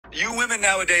You women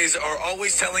nowadays are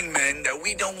always telling men that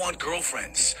we don't want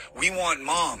girlfriends. We want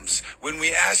moms when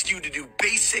we ask you to do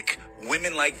basic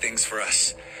women-like things for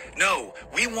us. No,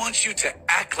 we want you to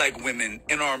act like women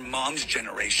in our mom's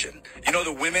generation. You know,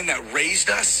 the women that raised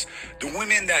us, the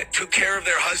women that took care of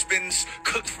their husbands,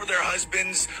 cooked for their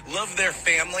husbands, loved their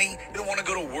family, didn't want to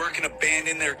go to work and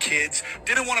abandon their kids,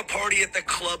 didn't want to party at the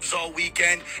clubs all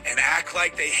weekend and act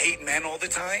like they hate men all the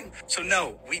time. So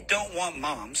no, we don't want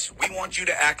moms. We want you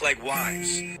to act like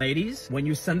wives. Ladies, when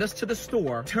you send us to the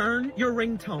store, turn your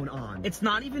ringtone on. It's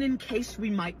not even in case we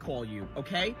might call you,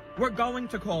 okay? We're going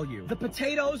to call you. The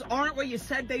potatoes aren't where you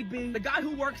said they'd be. The guy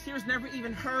who works here's never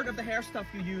even heard of the hair stuff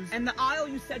you use. And the aisle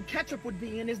you said ketchup would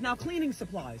be in is now cleaning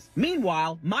supplies.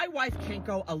 Meanwhile, my wife can't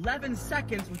go 11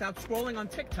 seconds without scrolling on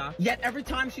TikTok, yet every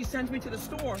time she sends me to the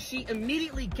store, she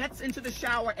immediately gets into the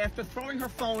shower after throwing her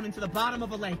phone into the bottom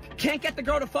of a lake. Can't get the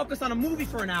girl to focus on a movie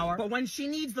for an hour, but when she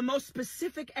needs the most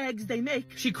specific eggs they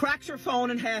make, she cracks her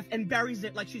phone in half and buries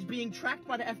it like she's being tracked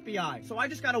by the FBI. So I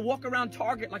just gotta walk around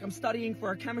Target like I'm studying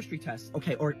for a chemistry test.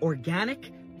 Okay,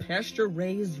 organic,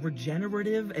 pasture-raised,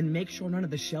 regenerative, and make sure none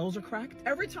of the shells are cracked.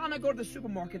 Every time I go to the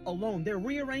supermarket alone, they're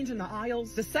rearranging the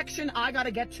aisles. The section I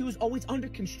gotta get to is always under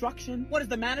construction. What is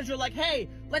the manager like? Hey,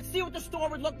 let's see what the store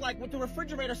would look like with the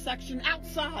refrigerator section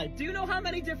outside. Do you know how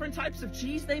many different types of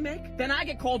cheese they make? Then I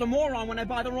get called a moron when I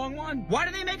buy the wrong one. Why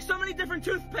do they make so many different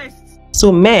toothpastes?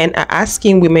 So men are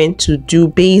asking women to do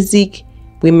basic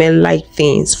women-like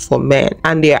things for men,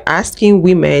 and they are asking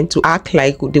women to act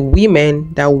like the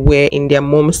women that were in their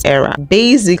mom's era.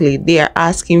 Basically, they are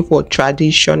asking for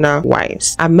traditional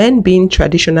wives. Are men being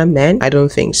traditional men? I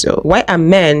don't think so. Why are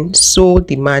men so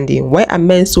demanding? Why are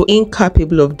men so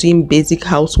incapable of doing basic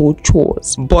household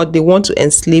chores, but they want to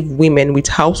enslave women with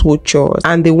household chores,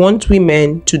 and they want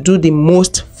women to do the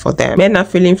most for them? Men are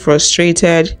feeling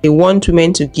frustrated. They want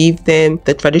women to give them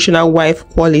the traditional wife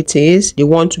qualities. They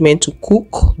want women to cook,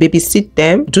 babysit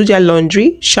them, do their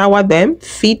laundry, shower them,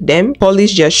 feed them,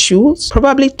 polish their shoes,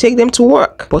 probably take them to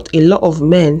work. But a lot of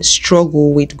men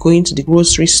struggle with going to the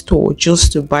grocery store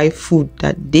just to buy food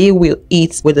that they will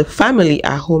eat with the family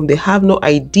at home. They have no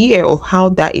idea of how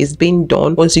that is being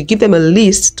done. Once you give them a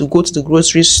list to go to the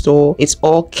grocery store, it's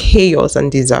all chaos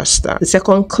and disaster. The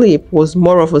second clip was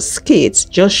more of a skit,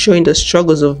 just showing the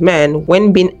struggles of men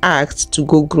when being asked to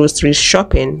go grocery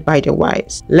shopping by their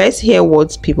wives. Let's hear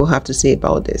what people have to say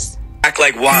about this. Act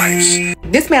like wives.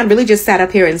 This man really just sat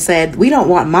up here and said, we don't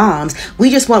want moms.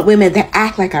 We just want women that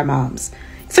act like our moms.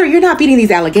 Sir, you're not beating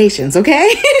these allegations, okay?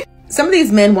 Some of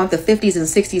these men want the 50s and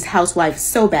 60s housewife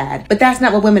so bad, but that's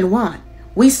not what women want.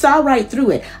 We saw right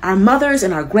through it. Our mothers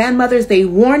and our grandmothers, they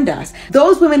warned us.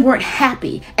 Those women weren't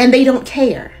happy and they don't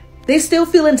care. They still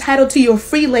feel entitled to your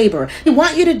free labor. They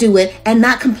want you to do it and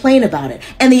not complain about it.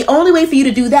 And the only way for you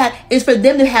to do that is for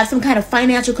them to have some kind of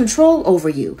financial control over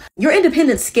you. Your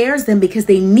independence scares them because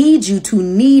they need you to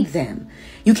need them.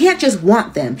 You can't just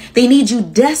want them. They need you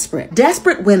desperate.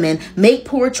 Desperate women make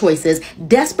poor choices.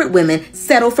 Desperate women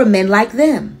settle for men like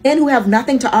them. Men who have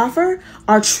nothing to offer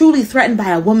are truly threatened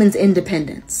by a woman's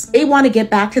independence. They want to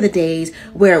get back to the days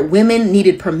where women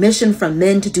needed permission from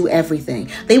men to do everything.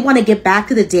 They want to get back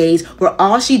to the days where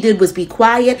all she did was be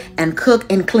quiet and cook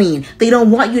and clean. They don't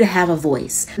want you to have a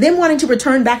voice. Them wanting to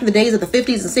return back to the days of the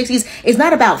 50s and 60s is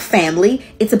not about family.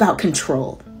 It's about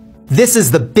control. This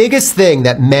is the biggest thing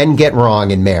that men get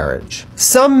wrong in marriage.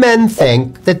 Some men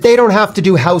think that they don't have to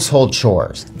do household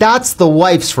chores. That's the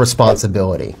wife's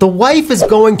responsibility. The wife is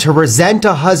going to resent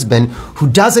a husband who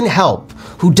doesn't help,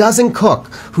 who doesn't cook,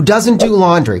 who doesn't do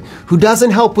laundry, who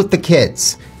doesn't help with the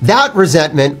kids. That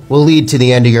resentment will lead to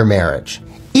the end of your marriage.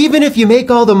 Even if you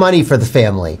make all the money for the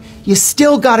family, you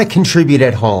still gotta contribute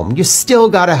at home. You still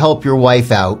gotta help your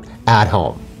wife out at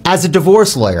home. As a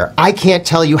divorce lawyer, I can't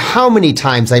tell you how many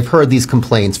times I've heard these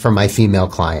complaints from my female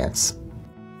clients.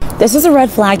 This is a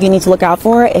red flag you need to look out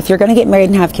for if you're going to get married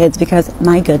and have kids, because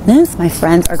my goodness, my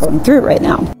friends are going through it right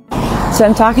now. So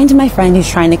I'm talking to my friend who's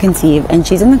trying to conceive, and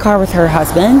she's in the car with her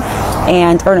husband,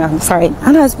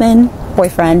 not husband,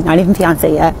 boyfriend, not even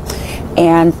fiance yet.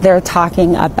 And they're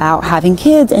talking about having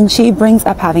kids, and she brings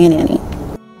up having a nanny.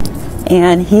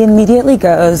 And he immediately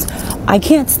goes, I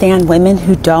can't stand women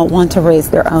who don't want to raise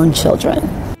their own children.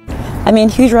 I mean,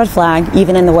 huge red flag,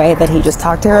 even in the way that he just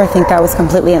talked to her. I think that was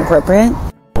completely inappropriate.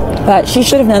 But she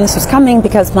should have known this was coming,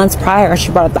 because months prior,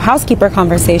 she brought up the housekeeper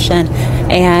conversation.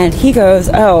 And he goes,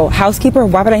 oh, housekeeper?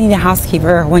 Why would I need a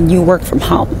housekeeper when you work from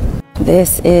home?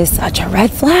 This is such a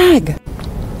red flag.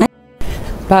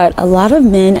 But a lot of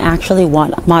men actually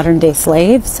want modern day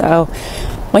slaves. So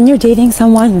when you're dating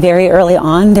someone very early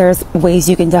on, there's ways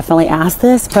you can definitely ask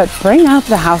this, but bring up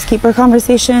the housekeeper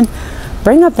conversation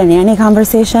bring up the nanny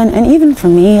conversation. And even for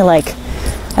me, like,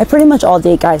 I pretty much all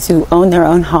date guys who own their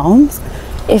own homes.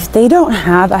 If they don't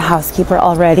have a housekeeper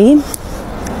already,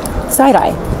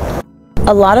 side-eye.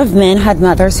 A lot of men had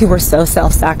mothers who were so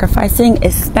self-sacrificing,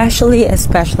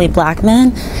 especially black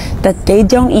men, that they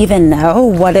don't even know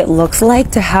what it looks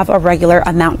like to have a regular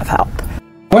amount of help.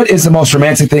 What is the most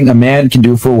romantic thing a man can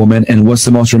do for a woman, and what's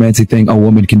the most romantic thing a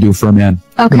woman can do for a man?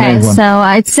 Okay, so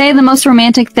I'd say the most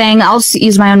romantic thing, I'll just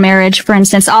use my own marriage, for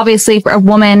instance. Obviously, for a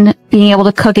woman being able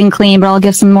to cook and clean, but I'll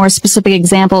give some more specific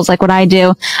examples, like what I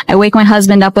do. I wake my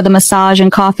husband up with a massage and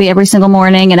coffee every single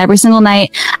morning, and every single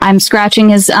night I'm scratching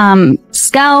his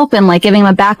scalp and like giving him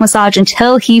a back massage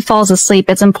until he falls asleep.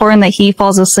 It's important that he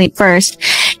falls asleep first.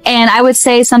 And I would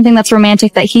say something that's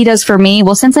romantic that he does for me.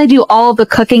 Well, since I do all of the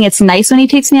cooking, it's nice when he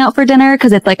takes me out for dinner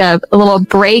because it's like a little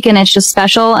break and it's just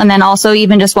special. And then also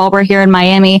even just while we're here in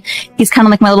Miami, he's kind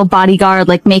of like my little bodyguard,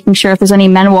 like making sure if there's any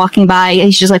men walking by, he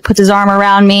just like puts his arm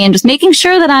around me and just making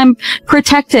sure that I'm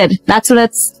protected.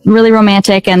 That's really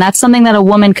romantic. And that's something that a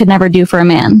woman could never do for a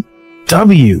man.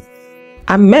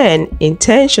 Are men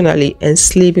intentionally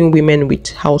enslaving women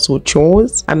with household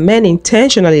chores? Are men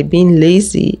intentionally being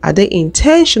lazy? Are they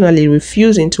intentionally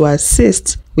refusing to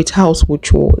assist with household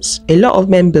chores? A lot of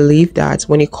men believe that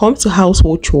when it comes to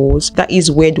household chores, that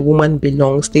is where the woman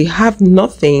belongs. They have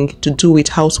nothing to do with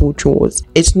household chores.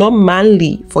 It's not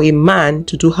manly for a man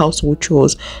to do household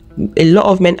chores. A lot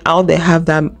of men out there have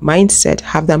that mindset,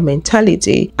 have that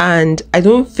mentality, and I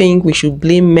don't think we should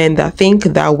blame men that think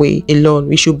that way alone.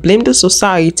 We should blame the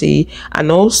society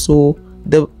and also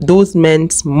those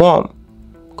men's mom,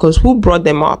 because who brought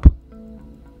them up?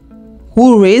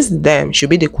 Who raised them should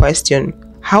be the question.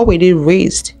 How were they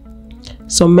raised?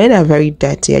 Some men are very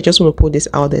dirty. I just want to put this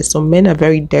out there. Some men are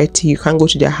very dirty. You can't go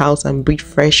to their house and breathe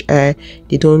fresh air.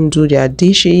 They don't do their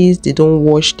dishes. They don't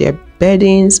wash their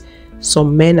beddings.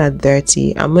 Some men are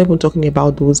dirty. I'm not even talking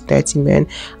about those dirty men.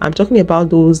 I'm talking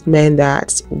about those men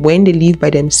that when they live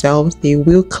by themselves, they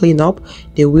will clean up.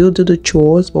 They will do the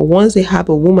chores. But once they have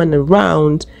a woman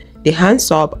around, they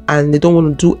hands up and they don't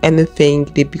want to do anything.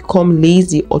 They become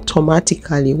lazy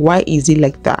automatically. Why is it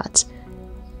like that?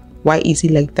 Why is it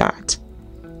like that?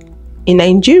 In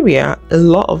Nigeria, a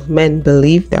lot of men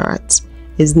believe that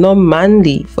it's not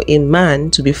manly for a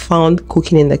man to be found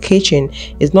cooking in the kitchen.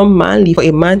 It's not manly for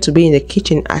a man to be in the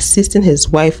kitchen assisting his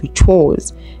wife with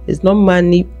chores. It's not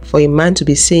manly for a man to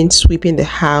be seen sweeping the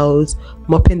house,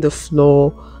 mopping the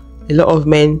floor. A lot of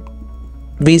men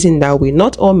reason that way.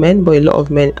 Not all men, but a lot of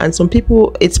men. And some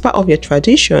people, it's part of your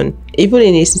tradition. Even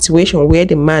in a situation where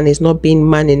the man is not being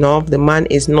man enough, the man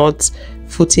is not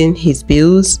footing his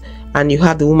bills, and you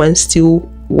have the woman still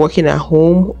working at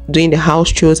home, doing the house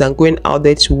chores and going out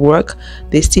there to work,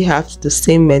 they still have the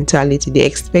same mentality. They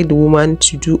expect the woman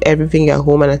to do everything at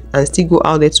home and still go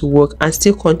out there to work and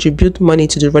still contribute money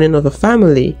to the running of a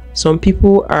family. Some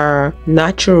people are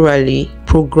naturally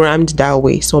programmed that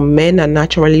way. Some men are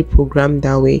naturally programmed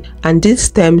that way, and this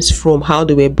stems from how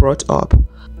they were brought up.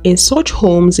 In such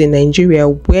homes in Nigeria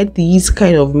where these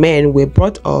kind of men were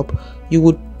brought up, you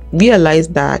would realize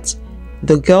that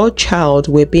the girl child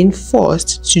were being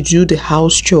forced to do the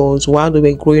house chores while they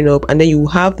were growing up, and then you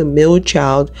have the male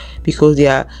child, because they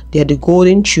are the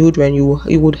golden children. You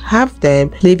would have them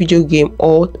play video game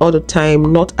all the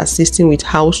time, not assisting with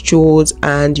house chores,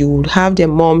 and you would have their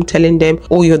mom telling them,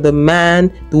 oh, you're the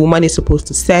man, the woman is supposed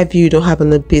to serve you, don't have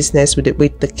any business with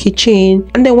the kitchen.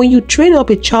 And then when you train up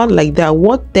a child like that,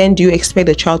 what then do you expect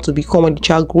the child to become when the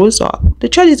child grows up? The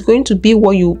child is going to be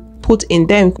what you put in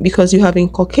them, because you have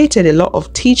inculcated a lot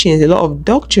of teachings, a lot of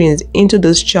doctrines into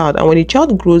this child, and when the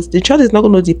child grows, the child is not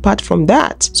going to depart from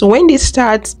that. So when they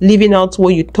start living out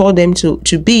what you taught them to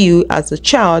be you as a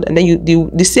child, and then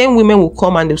the same women will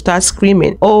come and they'll start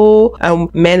screaming, oh,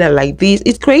 men are like this.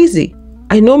 It's crazy.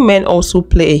 I know men also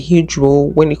play a huge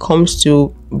role when it comes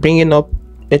to bringing up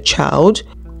a child,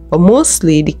 but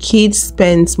mostly the kids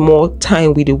spend more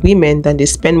time with the women than they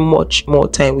spend much more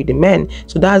time with the men.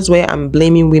 So that's where I'm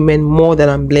blaming women more than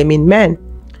I'm blaming men.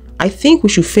 I think we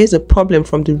should face the problem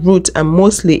from the root, and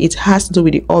mostly it has to do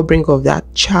with the upbringing of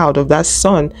that child, of that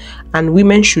son, and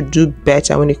women should do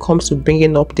better when it comes to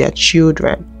bringing up their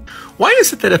children. Why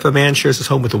is it that if a man shares his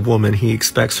home with a woman, he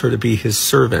expects her to be his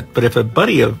servant, but if a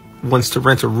buddy wants to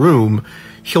rent a room,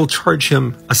 he'll charge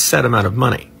him a set amount of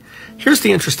money? Here's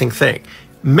the interesting thing.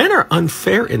 Men are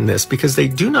unfair in this because they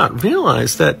do not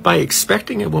realize that by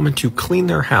expecting a woman to clean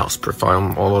their house,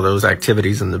 perform all of those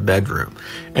activities in the bedroom,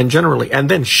 and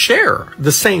then share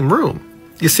the same room,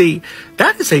 you see,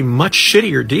 that is a much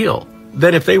shittier deal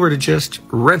than if they were to just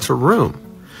rent a room.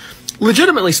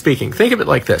 Legitimately speaking, think of it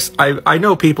like this. I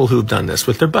know people who've done this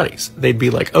with their buddies. They'd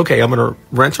be like, okay, I'm going to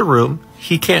rent a room.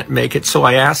 He can't make it, so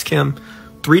I ask him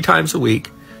 3 times a week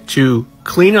to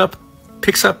clean up,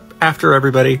 picks up after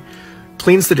everybody,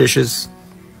 cleans the dishes,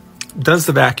 does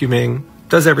the vacuuming,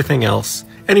 does everything else.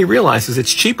 And he realizes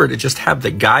it's cheaper to just have the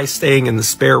guy staying in the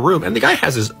spare room. And the guy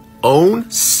has his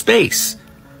own space,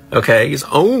 okay? His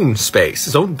own space,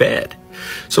 his own bed.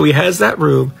 So he has that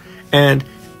room, and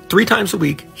 3 times a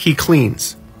week, he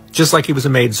cleans, just like he was a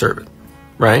maidservant,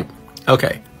 right?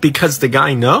 Okay, because the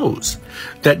guy knows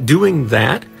that doing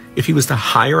that, if he was to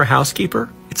hire a housekeeper,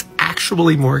 it's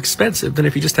actually more expensive than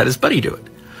if he just had his buddy do it.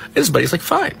 And his buddy's like,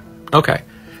 fine, okay.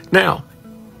 Now,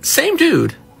 same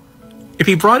dude, if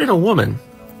he brought in a woman,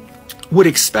 would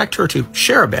expect her to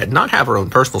share a bed, not have her own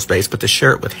personal space, but to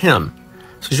share it with him.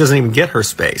 So she doesn't even get her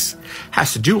space.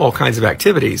 Has to do all kinds of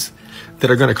activities that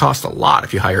are going to cost a lot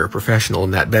if you hire a professional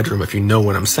in that bedroom, if you know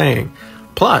what I'm saying.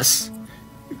 Plus,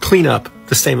 clean up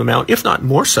the same amount, if not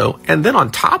more so, and then on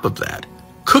top of that,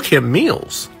 cook him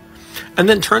meals. And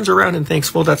then turns around and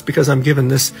thinks, well, that's because I'm giving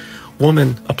this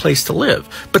woman a place to live.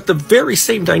 But the very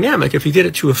same dynamic, if you did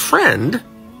it to a friend,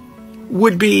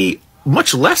 would be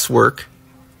much less work,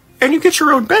 and you get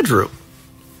your own bedroom.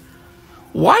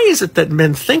 Why is it that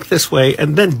men think this way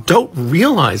and then don't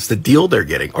realize the deal they're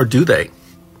getting, or do they?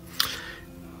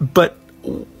 But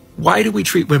why do we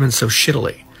treat women so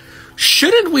shittily?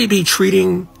 Shouldn't we be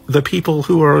treating the people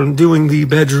who are doing the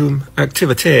bedroom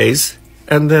activities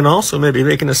and then also maybe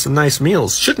making us some nice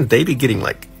meals? Shouldn't they be getting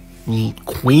like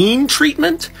queen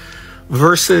treatment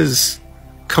versus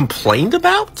complained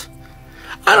about?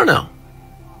 I don't know.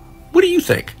 What do you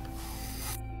think?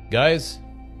 Guys,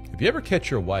 if you ever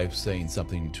catch your wife saying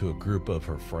something to a group of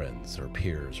her friends or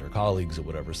peers or colleagues or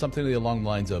whatever, something along the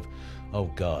lines of, oh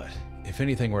God, if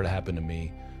anything were to happen to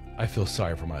me, I feel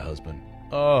sorry for my husband.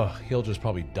 Oh, he'll just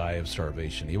probably die of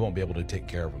starvation. He won't be able to take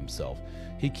care of himself.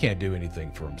 He can't do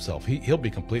anything for himself. He'll be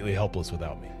completely helpless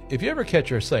without me. If you ever catch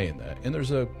her saying that, and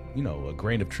there's a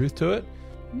grain of truth to it,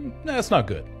 that's not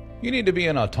good. You need to be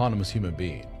an autonomous human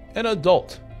being. An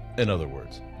adult, in other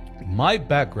words. My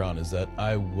background is that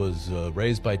I was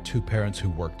raised by 2 parents who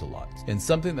worked a lot. And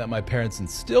something that my parents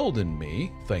instilled in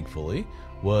me, thankfully,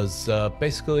 was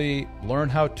basically learn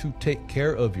how to take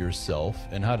care of yourself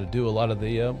and how to do a lot of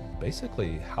the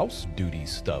basically house duty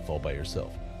stuff all by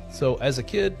yourself. So as a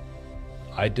kid,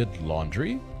 I did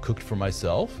laundry, cooked for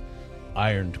myself,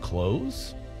 ironed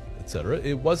clothes, etc.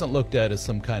 It wasn't looked at as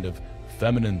some kind of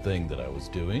feminine thing that I was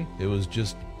doing. It was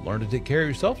just learn to take care of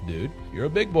yourself, dude. You're a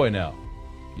big boy now.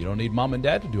 You don't need mom and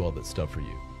dad to do all that stuff for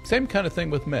you. Same kind of thing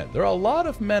with men. There are a lot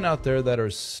of men out there that are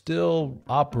still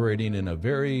operating in a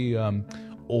very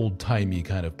old-timey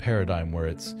kind of paradigm where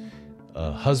it's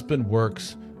husband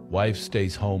works, wife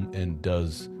stays home and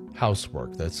does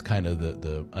housework. That's kind of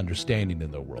the understanding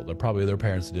in the world. Or probably their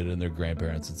parents did it and their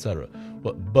grandparents, etc.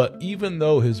 But even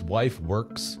though his wife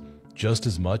works just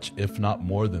as much, if not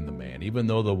more than the man, even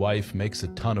though the wife makes a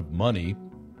ton of money,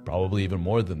 probably even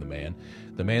more than the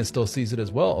man still sees it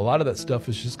as, well, a lot of that stuff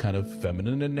is just kind of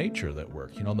feminine in nature, that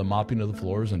work. You know, the mopping of the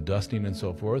floors and dusting and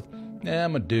so forth.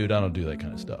 I'm a dude, I don't do that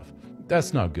kind of stuff.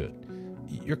 That's not good.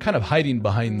 You're kind of hiding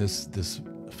behind this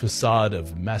facade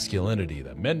of masculinity,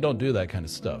 that men don't do that kind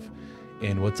of stuff.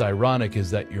 And what's ironic is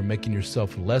that you're making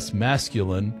yourself less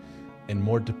masculine and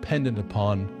more dependent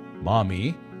upon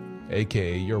mommy,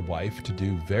 aka your wife, to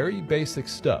do very basic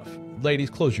stuff. Ladies,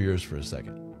 close your ears for a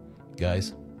second.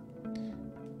 Guys,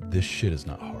 this shit is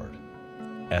not hard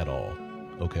at all,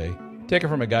 okay? Take it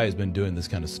from a guy who's been doing this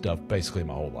kind of stuff basically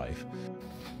my whole life.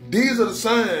 These are the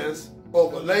signs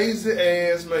of a lazy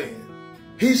ass man.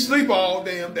 He sleep all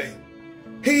damn day.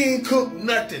 He ain't cook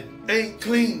nothing, ain't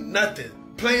clean nothing,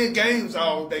 playing games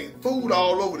all day, food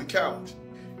all over the couch.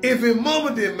 If his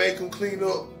mama didn't make him clean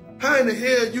up, how in the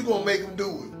hell you gonna make him do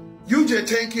it? You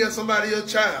just take care of somebody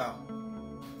else's child.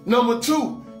 Number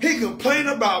 2, he complain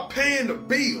about paying the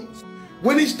bills.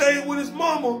 When he stayed with his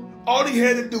mama, all he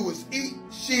had to do was eat,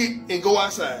 shit, and go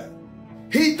outside.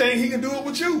 He think he can do it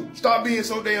with you. Stop being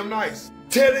so damn nice.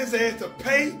 Tell his ass to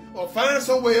pay or find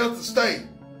somewhere else to stay.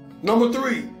 Number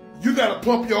 3, you gotta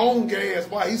pump your own gas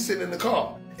while he's sitting in the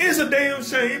car. It's a damn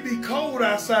shame. It be cold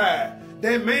outside.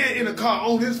 That man in the car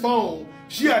on his phone,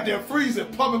 she out there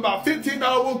freezing, pumping about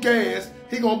 $15 worth of gas,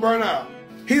 he gonna burn out.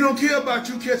 He don't care about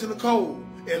you catching the cold,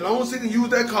 as long as he can use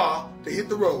that car to hit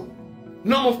the road.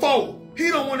 Number 4, he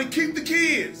don't want to keep the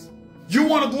kids. You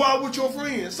want to go out with your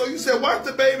friends, so you said watch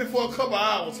the baby for a couple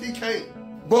hours. He can't.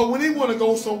 But when he want to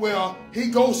go somewhere, he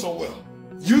goes somewhere.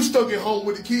 You stuck at home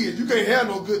with the kids. You can't have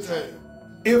no good time.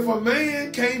 If a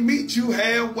man can't meet you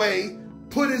halfway,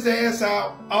 put his ass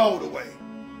out all the way.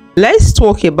 Let's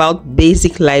talk about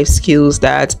basic life skills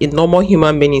that a normal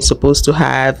human being is supposed to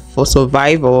have for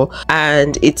survival.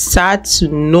 And it's sad to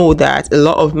know that a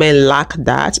lot of men lack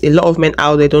that. A lot of men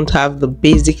out there don't have the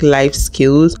basic life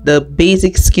skills, the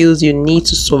basic skills you need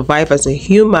to survive as a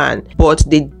human. But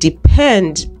they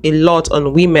depend a lot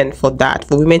on women for that,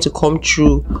 for women to come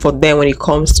through for them when it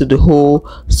comes to the whole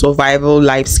survival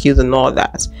life skills and all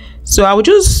that. So I will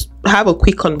just have a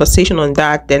quick conversation on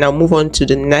that, then I'll move on to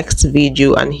the next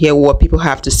video and hear what people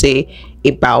have to say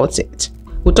about it.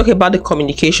 We'll talk about the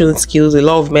communication skills. A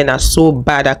lot of men are so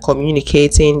bad at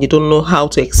communicating. They don't know how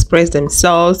to express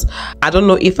themselves. I don't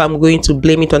know if I'm going to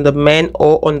blame it on the men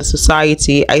or on the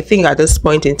society. I think at this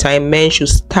point in time, men should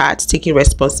start taking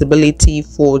responsibility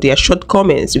for their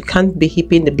shortcomings. You can't be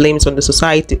heaping the blames on the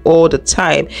society all the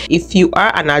time. If you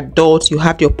are an adult, you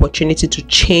have the opportunity to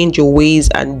change your ways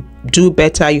and do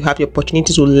better. You have the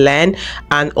opportunity to learn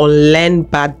and unlearn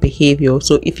bad behavior.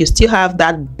 So if you still have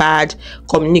that bad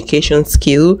communication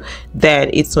skill, then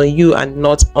it's on you and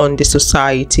not on the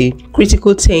society.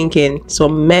 Critical thinking,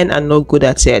 some men are not good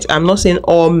at it. I'm not saying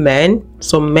all men.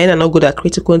 Some men are not good at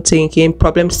critical thinking,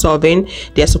 problem solving.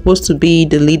 They are supposed to be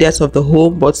the leaders of the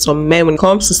home, but some men, when it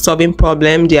comes to solving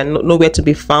problems, they are nowhere to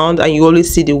be found, and you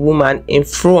always see the woman in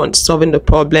front solving the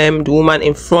problem, the woman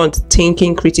in front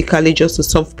thinking critically just to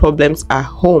solve problems at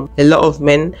home. A lot of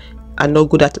men are not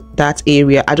good at that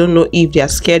area. I don't know if they are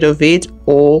scared of it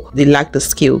or they lack the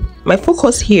skill. My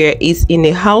focus here is in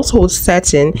a household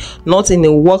setting, not in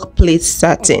a workplace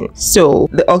setting. So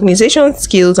the organization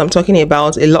skills I'm talking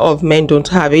about, a lot of men don't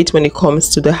have it when it comes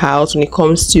to the house. When it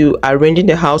comes to arranging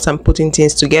the house and putting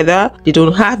things together, they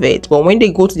don't have it. But when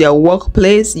they go to their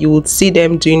workplace, you would see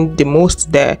them doing the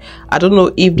most there. I don't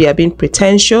know if they are being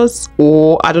pretentious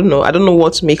or I don't know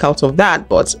what to make out of that,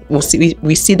 but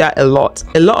we see that a lot.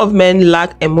 A lot of men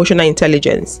lack emotional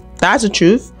intelligence. That's the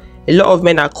truth. A lot of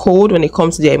men are cold when it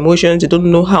comes to their emotions. They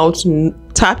don't know how to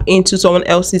tap into someone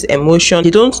else's emotion.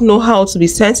 They don't know how to be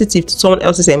sensitive to someone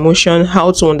else's emotion,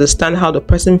 how to understand how the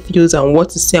person feels and what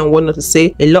to say and what not to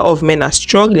say. A lot of men are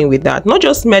struggling with that. Not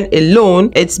just men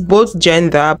alone, it's both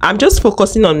gender. I'm just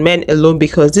focusing on men alone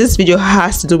because this video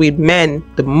has to do with men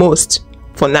the most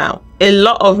for now. A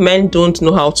lot of men don't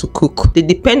know how to cook. They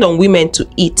depend on women to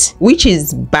eat, which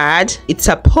is bad. It's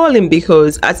appalling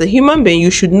because as a human being, you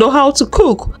should know how to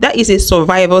cook. That is a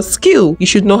survival skill. You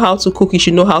should know how to cook. You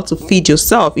should know how to feed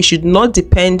yourself. You should not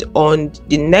depend on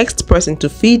the next person to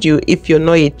feed you. If you're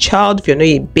not a child, if you're not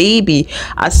a baby,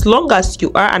 as long as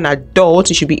you are an adult,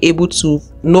 you should be able to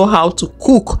know how to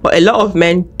cook. But a lot of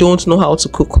men don't know how to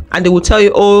cook, and they will tell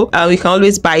you, oh, we can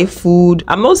always buy food.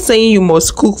 I'm not saying you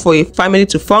must cook for a family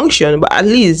to function, but at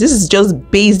least this is just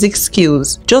basic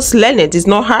skills. Just learn it. It's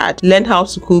not hard. Learn how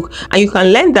to cook, and you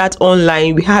can learn that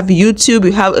online. We have YouTube.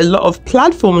 We have a lot of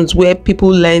platforms where people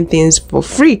learn things for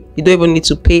free. You don't even need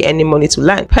to pay any money to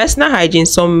learn. Personal hygiene.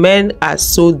 Some men are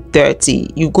so dirty.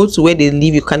 You go to where they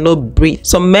live, you cannot breathe.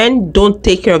 Some men don't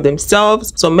take care of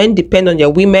themselves. Some men depend on their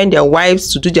women, their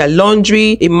wives, to do their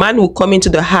laundry. A man will come into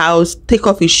the house, take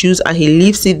off his shoes, and he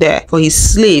leaves it there for his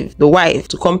slave, the wife,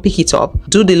 to come pick it up,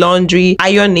 do the laundry,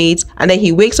 iron it, and then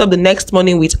he wakes up the next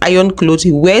morning with iron clothes.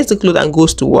 He wears the clothes and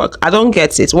goes to work. I don't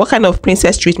get it. What kind of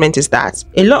princess treatment is that?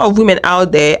 A lot of women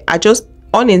out there are just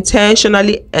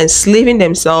unintentionally enslaving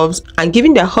themselves and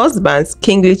giving their husbands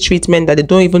kingly treatment that they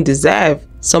don't even deserve.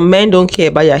 Some men don't care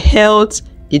about your health.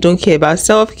 They don't care about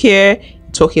self-care.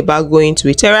 Talk about going to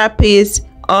a therapist.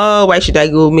 Oh, why should I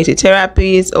go meet a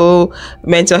therapist? Oh,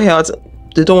 mental health.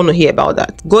 They don't want to hear about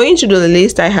that. Going through the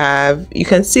list I have, you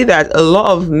can see that a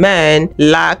lot of men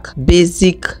lack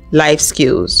basic life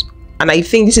skills. And I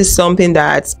think this is something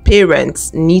that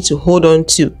parents need to hold on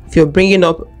to. If you're bringing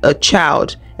up a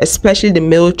child, especially the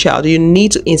male child, you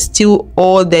need to instill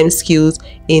all them skills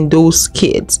in those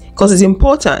kids because it's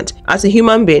important. As a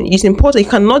human being, it's important.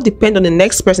 You cannot depend on the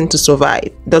next person to survive.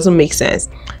 It doesn't make sense.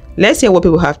 Let's hear what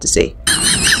people have to say.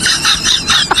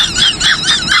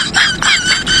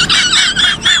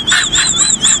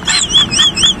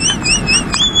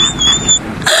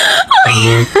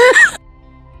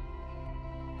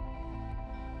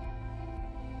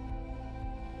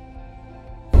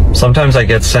 Sometimes I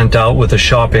get sent out with a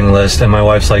shopping list and my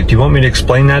wife's like, do you want me to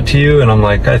explain that to you? And I'm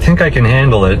like, I think I can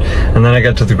handle it. And then I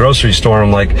get to the grocery store and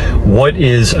I'm like, what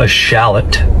is a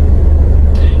shallot?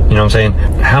 You know what I'm saying?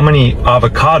 How many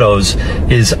avocados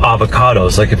is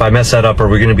avocados? Like if I mess that up, are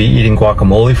we going to be eating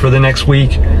guacamole for the next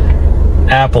week?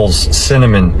 Apples,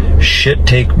 cinnamon, shit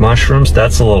take mushrooms.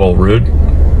 That's a little rude.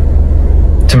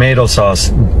 Tomato sauce,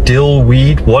 dill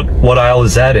weed. What aisle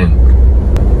is that in?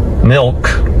 Milk.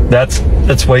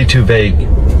 That's way too vague.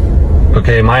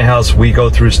 Okay, in my house, we go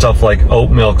through stuff like oat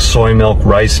milk, soy milk,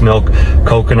 rice milk,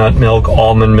 coconut milk,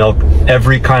 almond milk,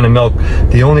 every kind of milk.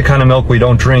 The only kind of milk we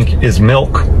don't drink is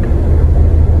milk.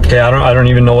 Okay, I don't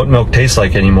even know what milk tastes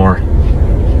like anymore.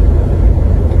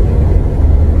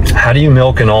 How do you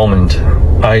milk an almond?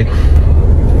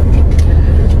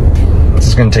 This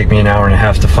is gonna take me an hour and a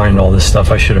half to find all this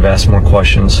stuff. I should have asked more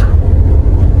questions.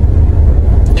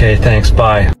 Okay, thanks,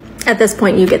 bye. At this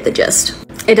point, you get the gist.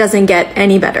 It doesn't get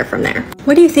any better from there.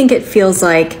 What do you think it feels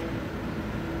like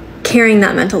carrying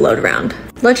that mental load around?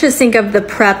 Let's just think of the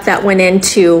prep that went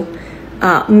into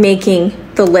making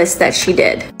the list that she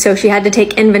did. So she had to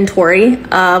take inventory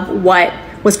of what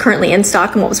was currently in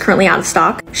stock and what was currently out of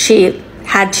stock. She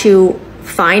had to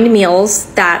find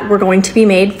meals that were going to be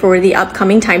made for the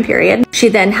upcoming time period. She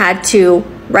then had to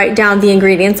write down the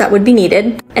ingredients that would be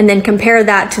needed and then compare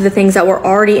that to the things that were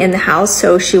already in the house,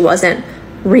 so she wasn't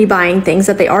rebuying things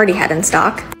that they already had in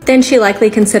stock. Then she likely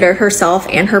considered herself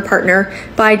and her partner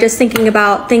by just thinking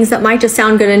about things that might just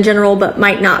sound good in general but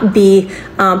might not be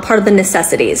part of the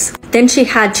necessities. Then she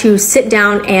had to sit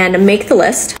down and make the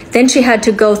list. Then she had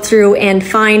to go through and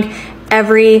find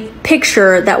every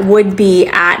picture that would be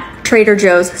at Trader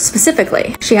Joe's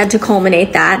specifically. She had to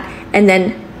culminate that and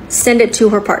then send it to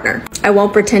her partner. I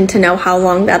won't pretend to know how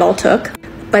long that all took,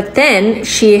 but then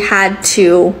she had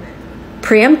to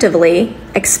preemptively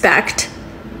expect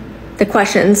the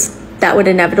questions that would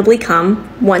inevitably come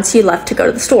once he left to go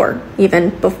to the store, even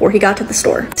before he got to the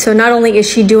store. So not only is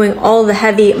she doing all the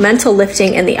heavy mental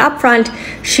lifting in the upfront,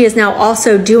 she is now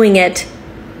also doing it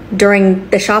during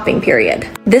the shopping period.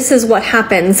 This is what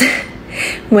happens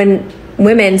when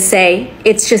women say,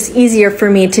 it's just easier for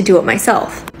me to do it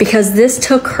myself, because this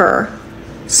took her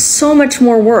so much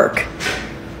more work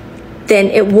than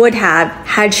it would have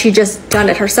had she just done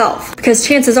it herself. Because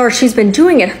chances are she's been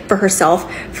doing it for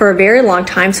herself for a very long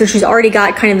time, so she's already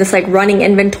got kind of this like running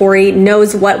inventory,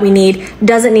 knows what we need,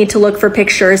 doesn't need to look for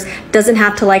pictures, doesn't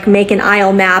have to like make an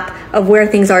aisle map of where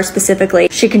things are specifically.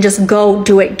 She can just go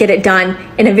do it, get it done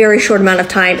in a very short amount of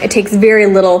time. It takes very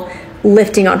little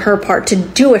lifting on her part to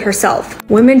do it herself.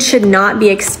 Women should not be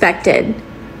expected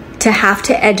to have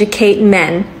to educate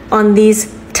men on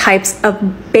these types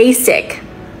of basic,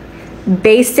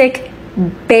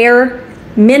 bare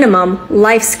minimum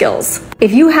life skills.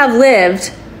 If you have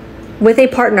lived with a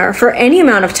partner for any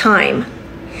amount of time,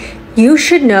 you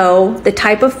should know the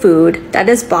type of food that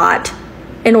is bought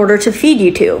in order to feed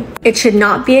you to. It should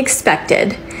not be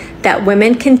expected that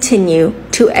women continue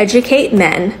to educate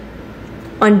men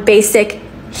on basic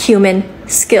human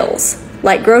skills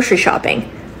like grocery shopping,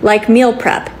 like meal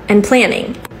prep and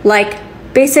planning, like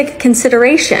basic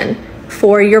consideration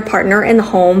for your partner in the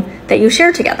home that you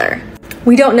share together.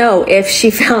 We don't know if she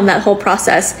found that whole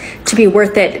process to be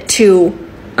worth it to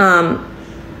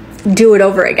do it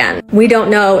over again. We don't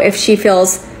know if she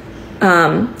feels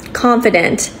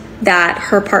confident that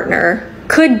her partner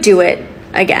could do it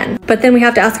again. But then we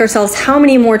have to ask ourselves, how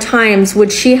many more times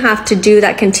would she have to do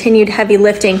that continued heavy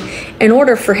lifting in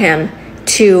order for him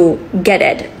to get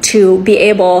it, to be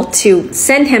able to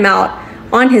send him out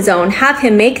on his own, have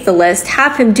him make the list,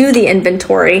 have him do the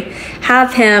inventory,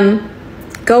 have him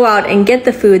go out and get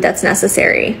the food that's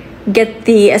necessary, get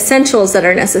the essentials that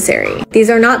are necessary. These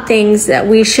are not things that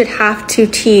we should have to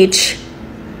teach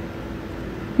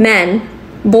men,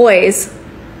 boys,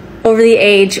 over the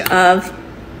age of,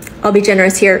 I'll be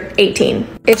generous here,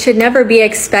 18. It should never be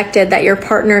expected that your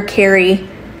partner carry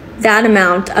that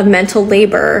amount of mental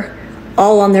labor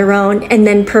all on their own and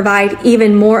then provide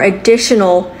even more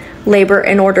additional labor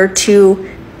in order to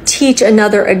teach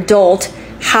another adult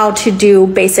how to do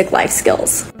basic life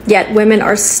skills. Yet women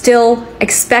are still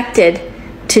expected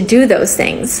to do those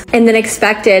things and then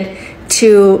expected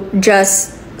to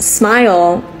just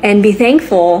smile and be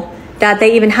thankful that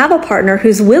they even have a partner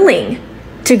who's willing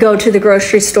to go to the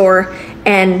grocery store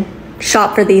and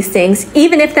shop for these things,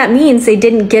 even if that means they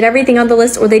didn't get everything on the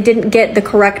list or they didn't get the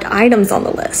correct items on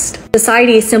the list.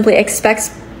 Society simply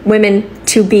expects women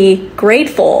to be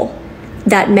grateful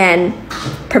that men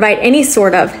provide any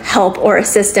sort of help or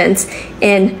assistance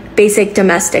in basic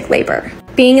domestic labor.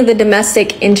 Being the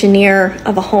domestic engineer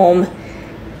of a home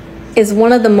is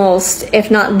one of the most, if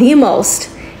not the most,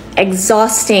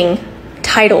 exhausting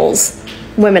titles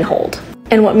women hold.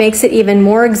 And what makes it even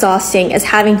more exhausting is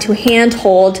having to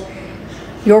handhold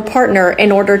your partner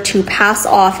in order to pass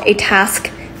off a task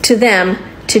to them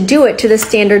to do it to the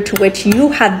standard to which you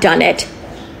have done it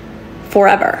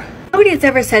forever. Nobody has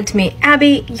ever said to me,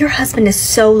 Abby, your husband is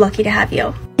so lucky to have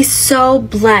you. He's so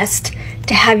blessed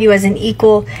to have you as an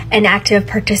equal and active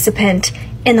participant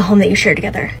in the home that you share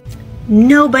together.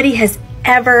 Nobody has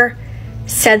ever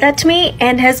said that to me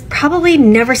and has probably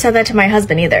never said that to my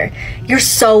husband either. You're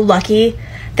so lucky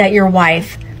that your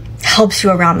wife helps you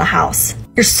around the house.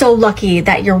 You're so lucky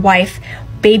that your wife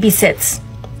babysits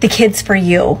the kids for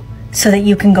you so that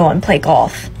you can go and play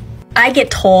golf. I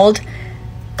get told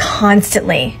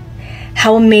constantly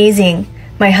how amazing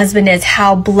my husband is,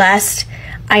 how blessed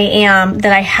I am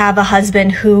that I have a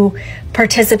husband who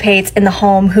participates in the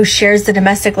home, who shares the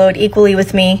domestic load equally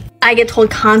with me. I get told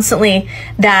constantly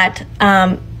that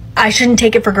I shouldn't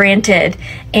take it for granted,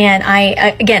 and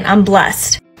I'm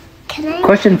blessed.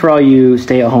 Question for all you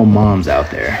stay-at-home moms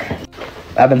out there.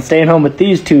 I've been staying home with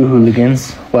these two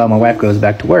hooligans while my wife goes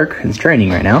back to work and is training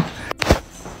right now.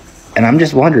 And I'm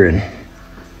just wondering,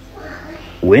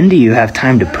 when do you have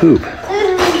time to poop?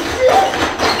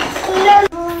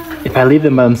 If I leave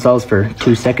them by themselves for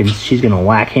 2 seconds, she's gonna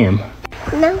whack him.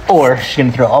 No. Or she's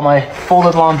gonna throw all my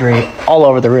folded laundry all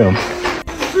over the room.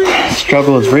 The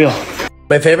struggle is real.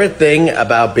 My favorite thing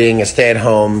about being a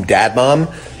stay-at-home dad mom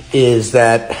is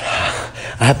that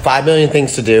I have 5 million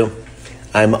things to do.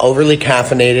 I'm overly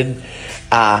caffeinated.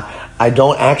 I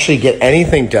don't actually get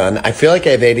anything done. I feel like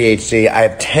I have ADHD. I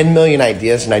have 10 million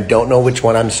ideas and I don't know which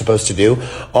one I'm supposed to do.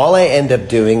 All I end up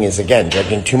doing is, again,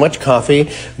 drinking too much coffee,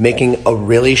 making a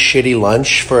really shitty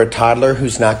lunch for a toddler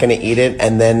who's not going to eat it.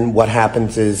 And then what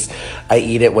happens is I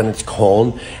eat it when it's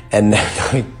cold and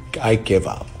then I give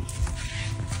up.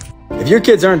 If your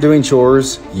kids aren't doing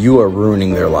chores, you are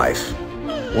ruining their life.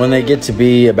 When they get to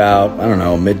be about, I don't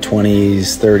know,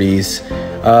 mid-20s,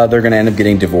 30s, they're going to end up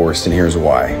getting divorced, and here's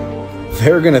why.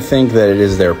 They're going to think that it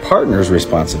is their partner's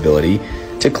responsibility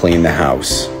to clean the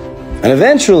house. And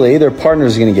eventually, their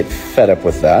partner's going to get fed up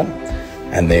with that,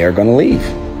 and they are going to leave.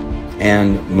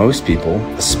 And most people,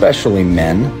 especially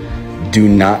men, do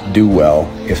not do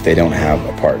well if they don't have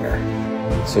a partner.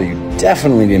 So you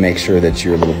definitely need to make sure that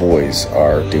your little boys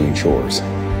are doing chores.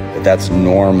 That's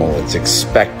normal, it's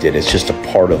expected, it's just a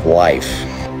part of life.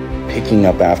 Picking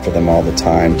up after them all the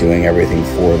time, doing everything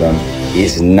for them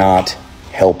is not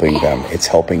helping them, it's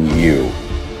helping you.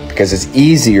 Because it's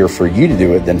easier for you to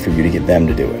do it than for you to get them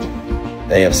to do it.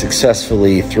 They have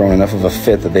successfully thrown enough of a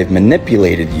fit that they've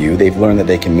manipulated you, they've learned that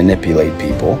they can manipulate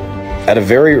people at a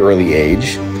very early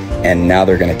age, and now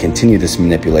they're going to continue this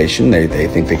manipulation. They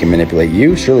think they can manipulate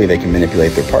you, surely they can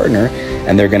manipulate their partner,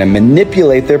 and they're going to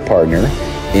manipulate their partner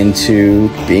into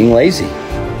being lazy,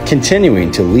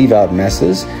 continuing to leave out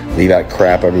messes, leave out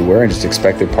crap everywhere, and just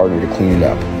expect their partner to clean it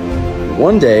up.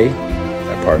 One day,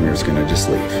 that partner is going to just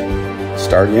leave.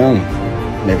 Start young,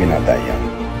 maybe not that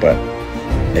young, but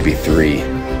maybe 3.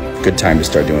 Good time to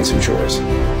start doing some chores.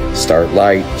 Start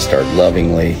light, start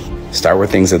lovingly, start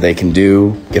with things that they can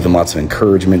do, give them lots of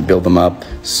encouragement, build them up,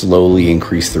 slowly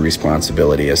increase the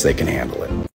responsibility as they can handle it.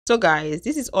 So guys,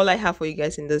 this is all I have for you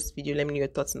guys in this video. Let me know your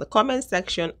thoughts in the comment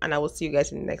section, and I will see you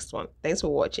guys in the next one. Thanks for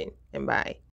watching, and bye.